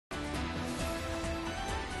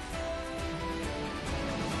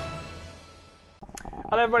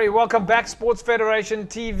Hello everybody, welcome back. Sports Federation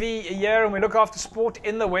TV here, and we look after sport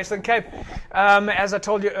in the Western Cape. As I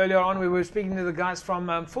told you earlier on, we were speaking to the guys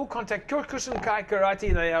from Full Contact Kyokushin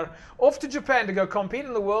Karate. They are off to Japan to go compete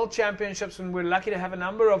in the World Championships, and we're lucky to have a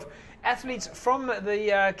number of athletes from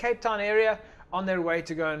the Cape Town area on their way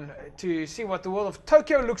to go and to see what the world of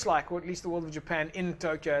Tokyo looks like, or at least the world of Japan in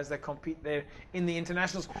Tokyo as they compete there in the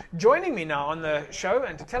internationals. Joining me now on the show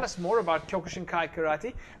and to tell us more about Kyokushin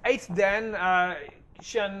Karate, 8th Dan,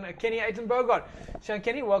 Shihan Kenny Uytenbogaardt. Shihan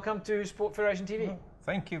Kenny, welcome to Sport Federation TV.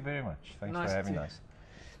 Thank you very much. Thanks for having us.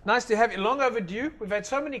 Nice to have you. Long overdue. We've had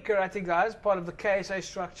so many karate guys, part of the KSA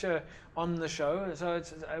structure on the show. So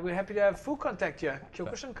we're happy to have Full Contact here,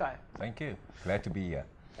 Kyokushin Kai. Thank you. Glad to be here.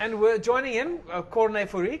 And we're joining in, Corne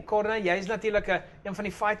Fourie. Corne, jy is natuurlijk een van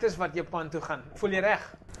die fighters wat Japan toe gaan. Voel jy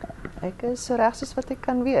reg? Ek is so reg soos wat ek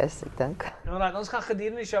kan wees, ek dink. Alright, ons gaan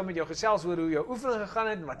gedurende die show met jou gesels oor hoe jou oefening gegaan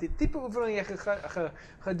het en wat die tipe oefening jy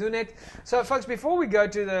gedoen het. So folks, before we go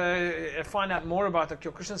to find out more about the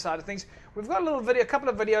Kyokushin side of things, we've got a couple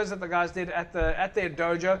of videos that the guys did at their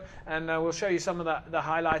dojo, and we'll show you some of the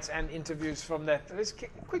highlights and interviews from that. Let's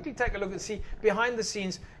quickly take a look and see behind the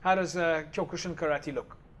scenes, how does Kyokushin Karate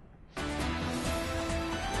look.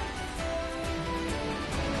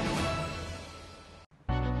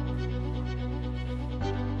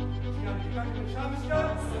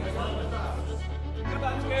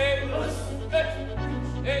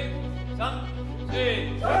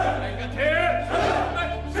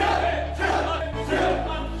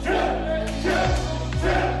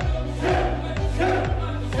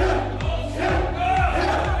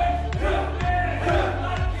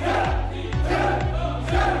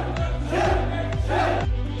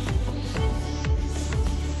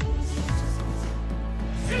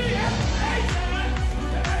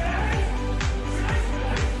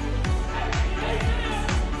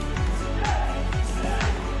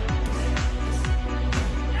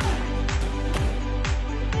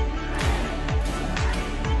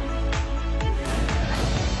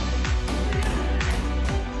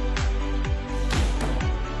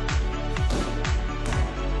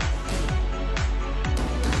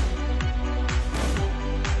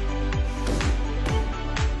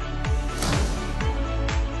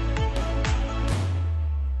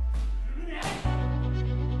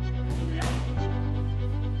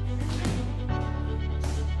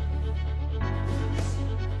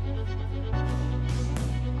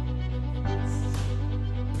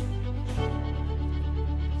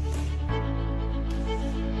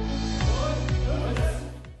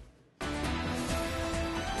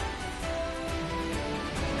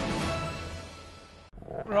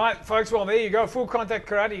 Right, folks, well, there you go. Full Contact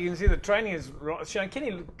Karate. You can see the training is... Shihan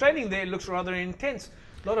Kenny, training there looks rather intense.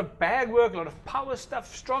 A lot of bag work, a lot of power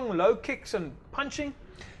stuff, strong low kicks and punching.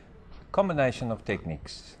 Combination of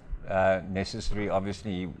techniques. Necessary,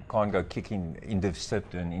 obviously, you can't go kicking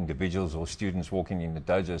certain individuals or students walking in the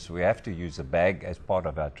dojo, so we have to use the bag as part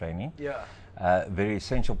of our training. Yeah. Very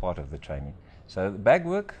essential part of the training. So bag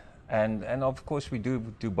work. And of course we do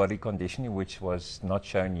body conditioning, which was not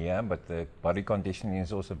shown here, but the body conditioning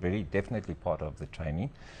is also very definitely part of the training.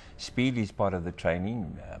 Speed is part of the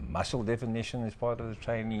training, muscle definition is part of the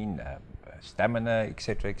training, stamina,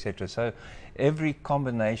 etc., etc. So every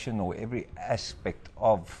combination or every aspect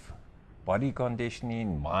of body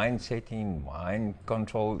conditioning, mind setting, mind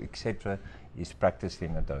control, etc. is practiced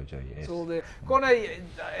in the dojo, yes. So Corne,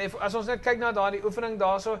 as ons net kyk na daardie oefening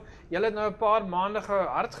daarso, jy het nou 'n paar maande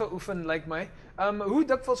hard geoefen, lyk my. Hoe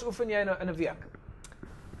dikwels oefen jy nou in 'n week?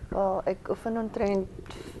 Wel, ek oefen omtrent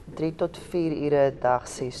 3 tot 4 ure 'n dag,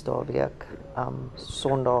 6 dae 'n week.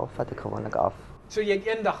 Sondag vat ek gewoonlik af. So jy het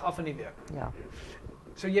een dag af in die week? Ja.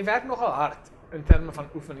 So jy werk nogal hard in terme van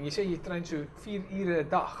oefening. Jy sê jy train so 4 ure 'n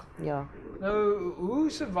dag. Ja. Nou, hoe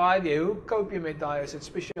survive jy? Hoe cope jy met daai? Is dit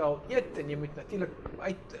spesiaal eet en jy moet natuurlik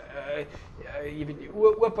uit jy weet jy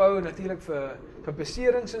oop hou natuurlik vir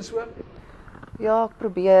beserings en so? Ja, ek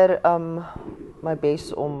probeer my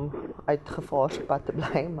bes om uit gevaarspad te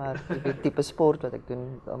bly, maar die tipe sport wat ek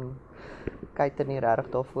doen, kyk er nie regtig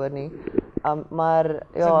daarvoor nie. Maar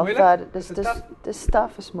ja, dis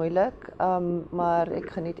taaf, is moeilik, maar ek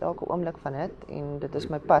geniet elke oomblik van dit en dit is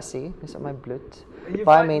my passie, dis in my bloed.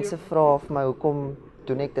 Baie mense vra vir my hoekom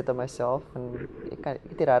doen ek dit aan myself en ek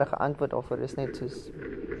het nie regtig 'n antwoord daarvoor, dis net soos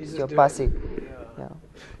jou passie. Yeah.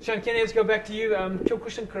 Shihan Kenny, let's go back to you.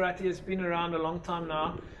 Kyokushin Karate has been around a long time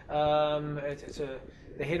now. It's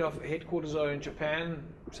the headquarters are in Japan.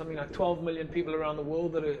 Something like 12 million people around the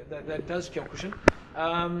world that does Kyokushin.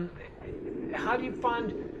 How do you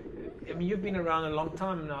find? I mean, you've been around a long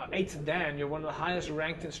time now. 8th Dan, you're one of the highest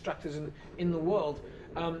ranked instructors in the world.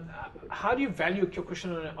 How do you value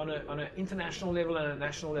Kyokushin on an international level and a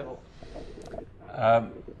national level?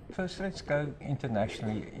 First, let's go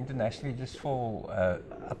internationally. Internationally, just for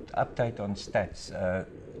update on stats,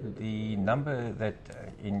 the number that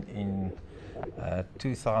in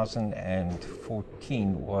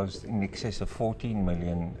 2014 was in excess of 14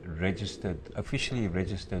 million officially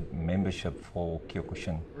registered membership for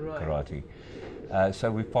Kyokushin karate.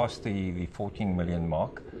 So we passed the 14 million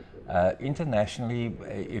mark. Internationally,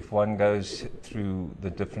 if one goes through the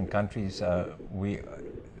different countries, we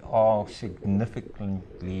are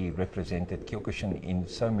significantly represented Kyokushin in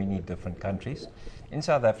so many different countries. In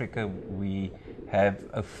South Africa, we have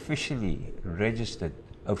officially registered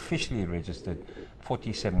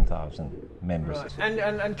 47,000 members. Right.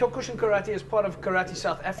 And Kyokushin Karate is part of Karate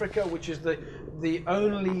South Africa, which is the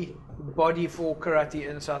only body for karate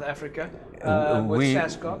in South Africa with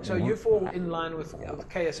SASCOC. So you fall in line with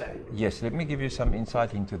KSA. Yes, let me give you some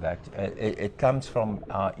insight into that. It comes from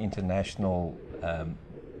our international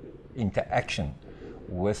interaction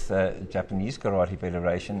with the Japanese Karate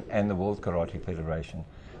Federation and the World Karate Federation,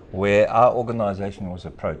 where our organization was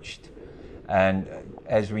approached. And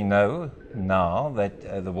as we know now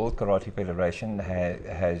that the World Karate Federation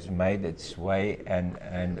has made its way,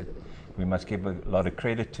 and we must give a lot of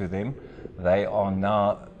credit to them, they are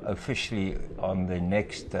now officially on the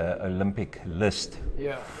next Olympic list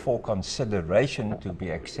for consideration to be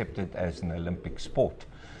accepted as an Olympic sport.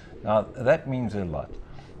 Now that means a lot.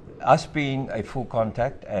 Us being a full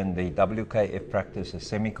contact and the WKF practice a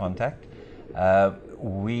semi-contact,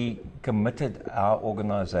 we committed our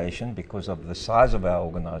organization, because of the size of our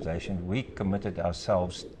organization, we committed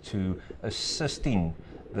ourselves to assisting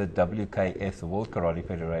the WKF, the World Karate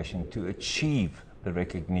Federation, to achieve the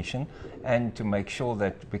recognition and to make sure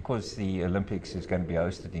that, because the Olympics is going to be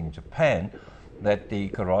hosted in Japan, that the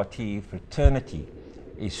karate fraternity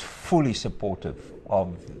is fully supportive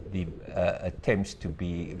of the attempts to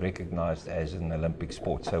be recognized as an Olympic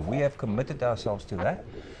sport. So we have committed ourselves to that,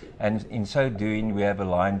 and in so doing we have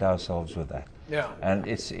aligned ourselves with that. Yeah. And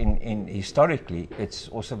it's historically it's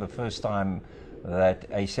also the first time that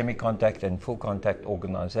a semi-contact and full contact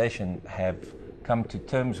organization have come to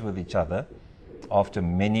terms with each other after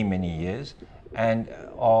many, many years and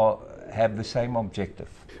have the same objective.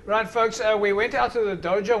 Right, folks, we went out to the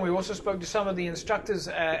dojo and we also spoke to some of the instructors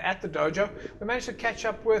at the dojo. We managed to catch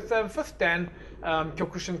up with 5th Dan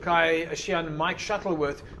Kyokushin Kai Shihan and Mike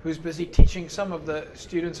Shuttleworth, who's busy teaching some of the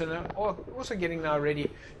students and also getting now ready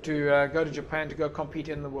to go to Japan to go compete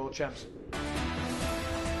in the World Champs.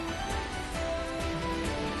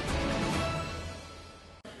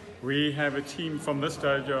 We have a team from this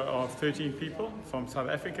dojo of 13 people, from South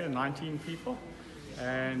Africa 19 people,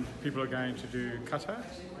 and people are going to do kata,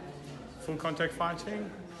 full contact fighting,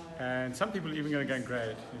 and some people are even going to go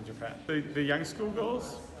grade in Japan. The young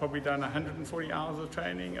schoolgirls probably done 140 hours of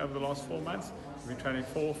training over the last 4 months. We've been training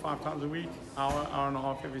 4 or 5 times a week, hour and a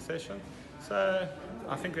half every session. So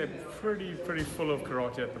I think they're pretty full of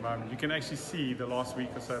karate at the moment. You can actually see the last week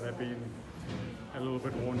or so they've been a little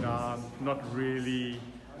bit worn down,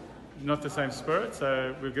 not the same spirit,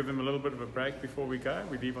 so we'll give them a little bit of a break before we go.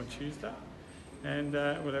 We leave on Tuesday, and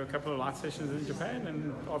we'll have a couple of light sessions in Japan,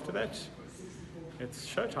 and after that, it's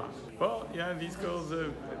showtime. Well, yeah, these girls,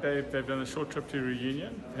 they've done a short trip to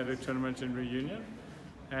Reunion, had a tournament in Reunion,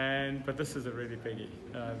 but this is a really biggie.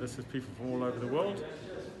 This is people from all over the world,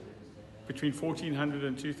 between 1,400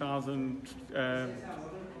 and 2,000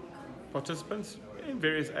 participants in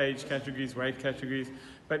various age categories, weight categories,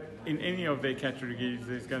 but in any of their categories,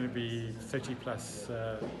 there's going to be 30 plus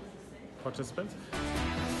participants.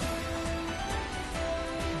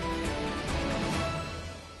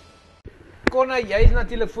 Corne, jy is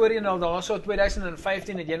natuurlik voorheen al daar, so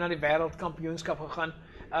 2015 het jy na die wêreldkampioenskap gegaan.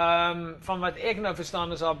 Van wat ek nou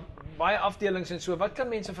verstaan is daar baie afdelings en so. Wat kan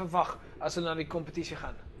mense verwag as hulle na die kompetisie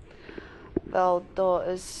gaan? Wel, daar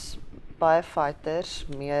is baie fighters,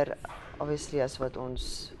 meer obviously as wat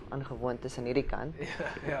ons aangewoond is aan hierdie kant.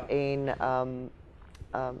 Ja. En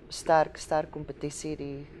sterk kompetisie,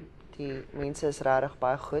 die mense is regtig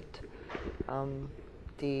baie goed.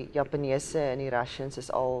 Die Japaneese en die Russians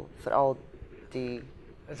is veral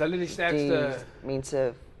Is hulle die sterkste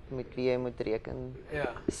mense met wie jy moet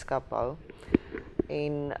rekenskap hou.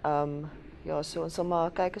 En ja, so ons sal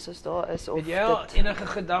maar kyk as ons daar is of het jy al enige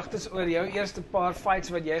gedagtes oor jou eerste paar fights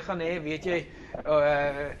wat jy gaan hê? Weet jy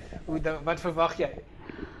wat verwag jy?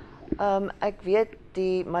 Ek weet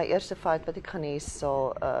my eerste fight wat ek gaan hê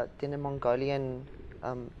sal teen 'n Mongolian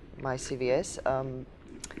meisie wees.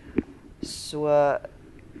 So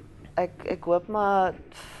ek hoop maar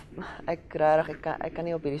Ek kan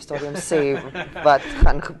nie op hierdie stadium sê wat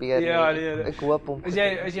gaan gebeur nie. Ja, nee. Ek hoop om Is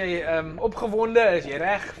jy opgewonde? Is jy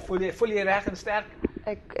reg? Voel jy reg en sterk?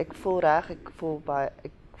 ek voel reg, ek voel baie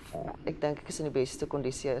ek dink ek is in die beste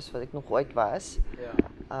kondisie is wat ek nog ooit was. Ja.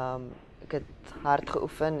 Ek het hard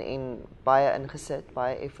geoefen en baie ingesit,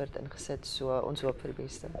 baie effort ingesit, so ons hoop vir die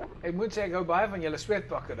beste. Ek moet sê ek hou baie van julle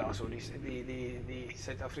sweetpakke daarso, die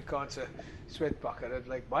Suid-Afrikaanse sweetpakke. Dit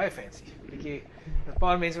lyk baie fancy. Bietjie 'n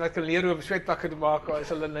paar mense wat kan leer hoe om sweetpakke te maak, as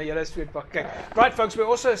hulle na julle sweetpak kyk. Right folks, we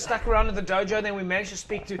also stuck around at the dojo and then we managed to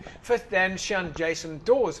speak to 5th Dan Shihan Jason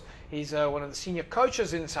Dawes. He's one of the senior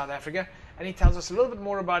coaches in South Africa and he tells us a little bit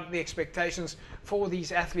more about the expectations for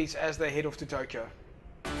these athletes as they head off to Tokyo.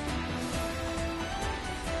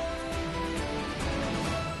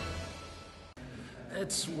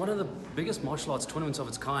 It's one of the biggest martial arts tournaments of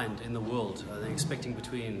its kind in the world. They're expecting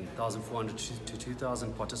between 1,400 to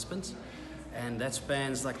 2,000 participants. And that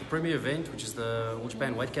spans like the premier event, which is the All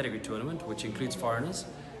Japan weight category tournament, which includes foreigners,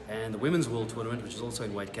 and the women's world tournament, which is also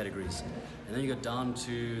in weight categories. And then you go down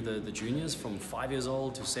to the juniors from 5 years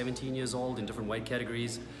old to 17 years old in different weight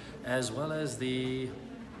categories, as well as the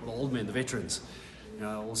old men, the veterans,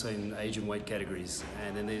 also in age and weight categories.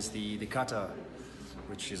 And then there's the kata,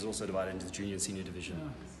 which is also divided into the junior and senior division.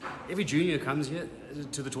 Every junior who comes here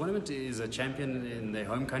to the tournament is a champion in their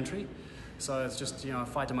home country. So it's just, a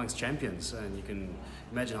fight amongst champions. And you can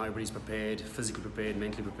imagine how everybody's prepared, physically prepared,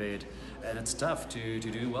 mentally prepared. And it's tough to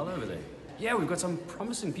do well over there. Yeah, we've got some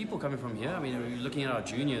promising people coming from here. I mean, we're looking at our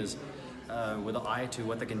juniors with an eye to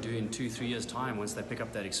what they can do in 2-3 years' time once they pick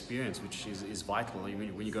up that experience, which is vital. I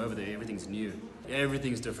mean, when you go over there, everything's new.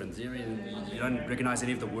 Everything's different. I mean, you don't recognize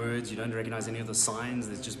any of the words, you don't recognize any of the signs,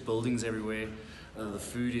 there's just buildings everywhere. The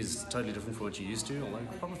food is totally different from what you're used to, although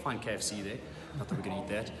you'll probably find KFC there. Not that we can eat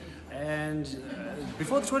that. And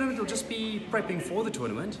before the tournament, we'll just be prepping for the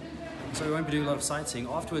tournament. So we won't be doing a lot of sightseeing.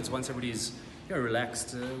 Afterwards, once everybody's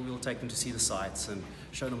relaxed, we'll take them to see the sights and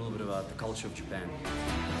show them a little bit about the culture of Japan.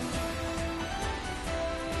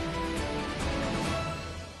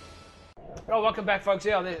 Well, welcome back, folks.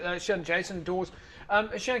 Yeah, Shihan Jason Dawes.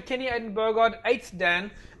 Shihan, Kenny Uytenbogaardt, 8th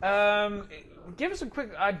Dan. Give us a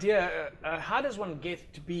quick idea. How does one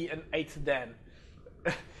get to be an 8th Dan?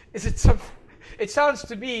 Is it some? It sounds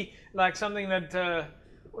to be like something that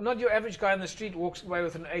not your average guy on the street walks away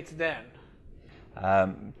with an 8th Dan.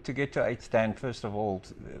 To get to 8th Dan, first of all,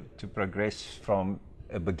 to progress from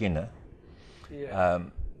a beginner,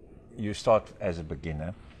 you start as a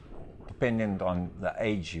beginner, depending on the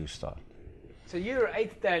age you start. So you're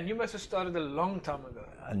 8th Dan. You must have started a long time ago.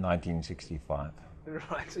 1965.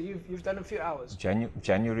 Right. So you've done a few hours.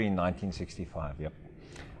 January 1965. Yep.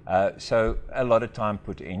 So a lot of time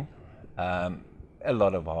put in, a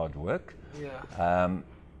lot of hard work. Yeah.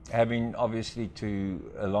 Having obviously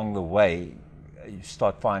along the way, you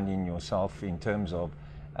start finding yourself in terms of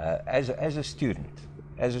as a student.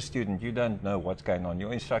 As a student, you don't know what's going on.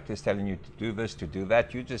 Your instructor is telling you to do this, to do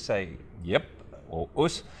that. You just say yep or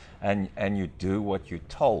us, and you do what you're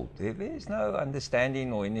told. There's no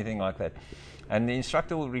understanding or anything like that. And the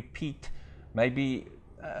instructor will repeat maybe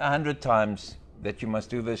 100 times that you must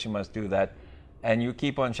do this, you must do that, and you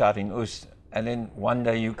keep on shouting us. And then one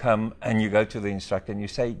day you come and you go to the instructor and you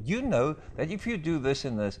say, you know that if you do this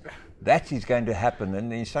and this, that is going to happen. And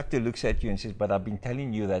the instructor looks at you and says, but I've been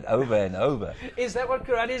telling you that over and over. Is that what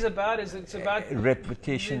karate is about? Is it's about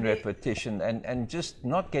repetition, and just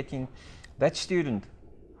not getting that student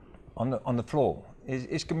on the floor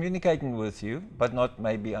is communicating with you, but not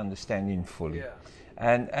maybe understanding fully. Yeah.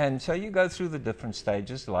 And so you go through the different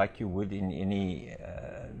stages like you would in any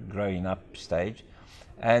growing up stage.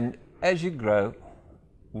 And as you grow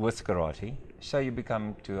with karate, so you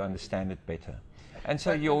become to understand it better. And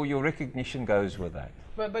so your recognition goes with that.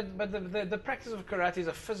 But the practice of karate is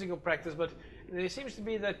a physical practice, but there seems to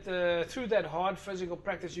be that through that hard physical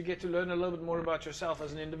practice you get to learn a little bit more about yourself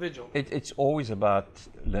as an individual. It's always about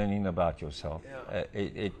learning about yourself. Yeah.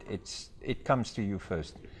 It comes to you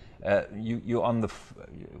first. You're on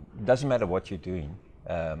doesn't matter what you're doing,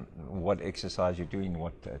 what exercise you're doing,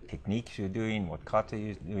 what techniques you're doing, what kata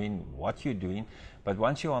you're doing, what you're doing. But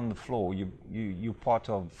once you're on the floor, you're part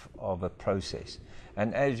of a process.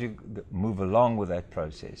 And as you move along with that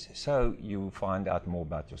process, so you find out more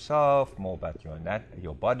about yourself, more about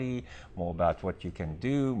your body, more about what you can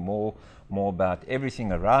do, more about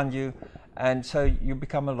everything around you. And so you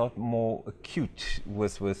become a lot more acute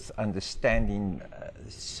with understanding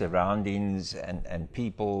surroundings and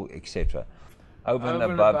people, etc. Over and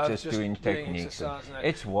above just doing techniques.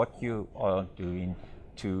 It's what you are doing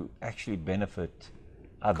to actually benefit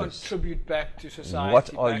others. Contribute back to society.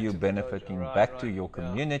 What are back you to the benefiting dojo. back Right, to right. your Yeah.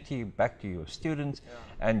 community, back to your students,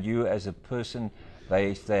 and you as a person?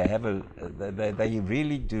 They have they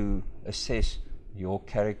really do assess your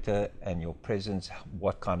character and your presence,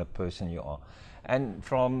 what kind of person you are. And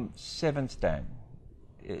from 7th Dan,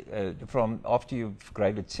 from after you've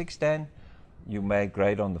graded 6th Dan, you may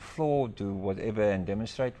grade on the floor, do whatever and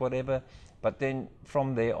demonstrate whatever, but then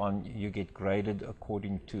from there on you get graded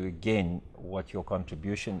according to, again, what your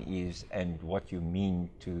contribution is and what you mean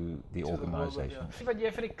to the organization. Wat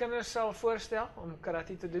jy vir die kinders sal voorstel om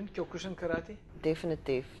karate te doen, Kyokushin karate?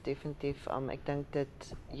 Definitief. Ek dink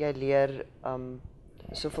dit jy leer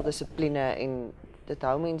soveel dissipline en dit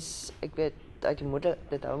hou mens, ek weet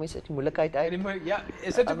dit hou mens uit die moeilikheid uit. Ja,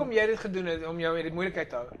 is dit hoekom jy dit gedoen het om jou met die moeilikheid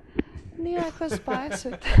te hou? Nee, ek was baie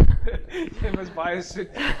soet. Jy was baie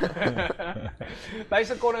soet.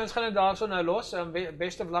 Luister Corne, ons gaan dit daarso nou los.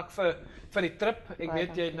 Best of luck vir die trip. Ek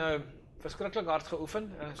weet jy het nou verskriklik hard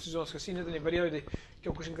geoefen. Soos ons gesien het in die video, die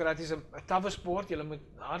Kyokushin karate is 'n tawwe sport. Jy moet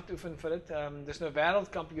hard oefen vir dit. Dis nou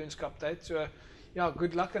wêreldkampioenskap tyd. So ja,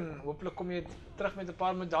 good luck en hopelik kom jy terug met 'n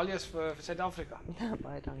paar medaljes vir Suid-Afrika.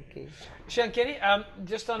 Baie dankie. Shihan Kenny,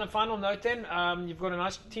 just on a final note then, you've got a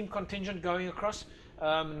nice team contingent going across.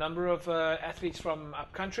 A number of athletes from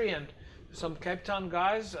up country and some Cape Town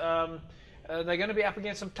guys. They're going to be up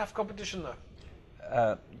against some tough competition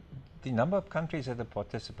though. The number of countries that are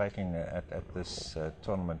participating at this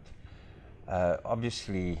tournament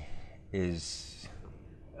obviously is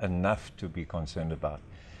enough to be concerned about.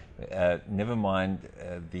 Never mind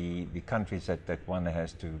the countries that one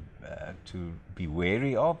has to be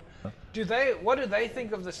wary of. What do they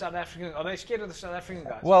think of the South African? Are they scared of the South African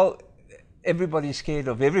guys? Well, everybody's scared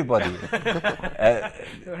of everybody.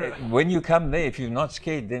 When you come there, if you're not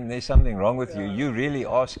scared, then there's something wrong with you. You really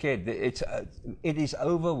are scared. It is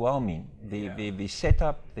overwhelming. The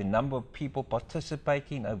setup, the number of people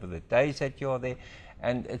participating over the days that you're there,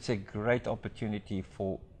 and it's a great opportunity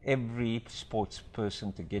for every sports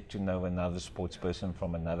person to get to know another sports person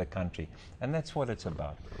from another country, and that's what it's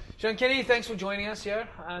about. Shihan Kenny, thanks for joining us here.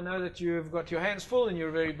 I know that you've got your hands full and you're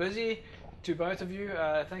very busy. To both of you,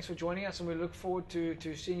 thanks for joining us, and we look forward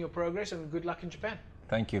to seeing your progress, and good luck in Japan.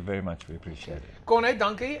 Thank you very much, we appreciate it. Corne,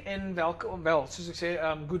 dankie en welkom. Wel, soos ek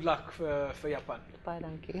sê, good luck vir Japan. Baie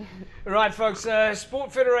dankie. Right, folks,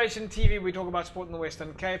 Sport Federation TV, we talk about sport in the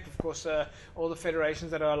Western Cape. Of course, all the federations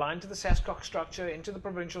that are aligned to the SASCOC structure, into the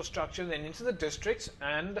provincial structure, then into the districts.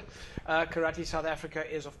 And Karate South Africa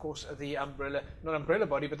is, of course, the umbrella, not umbrella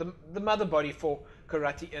body, but the mother body for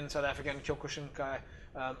karate in South Africa. And Kyokushin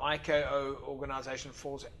IKO organization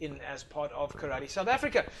falls in as part of Karate South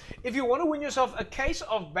Africa. If you want to win yourself a case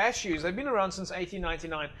of bash shoes, they've been around since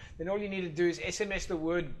 1899, then all you need to do is SMS the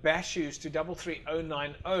word bash shoes to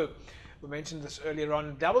 33090. We mentioned this earlier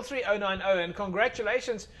on, 33090, and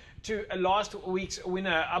congratulations to last week's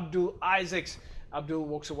winner, Abdul Isaacs. Abdul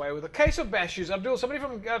walks away with a case of bash shoes. Abdul, somebody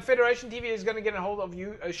from Federation TV is going to get a hold of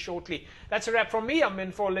you shortly. That's a wrap from me. I'm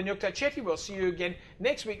in for Lenyukta Chetty. We'll see you again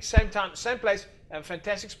next week, same time, same place. Have a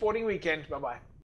fantastic sporting weekend. Bye-bye.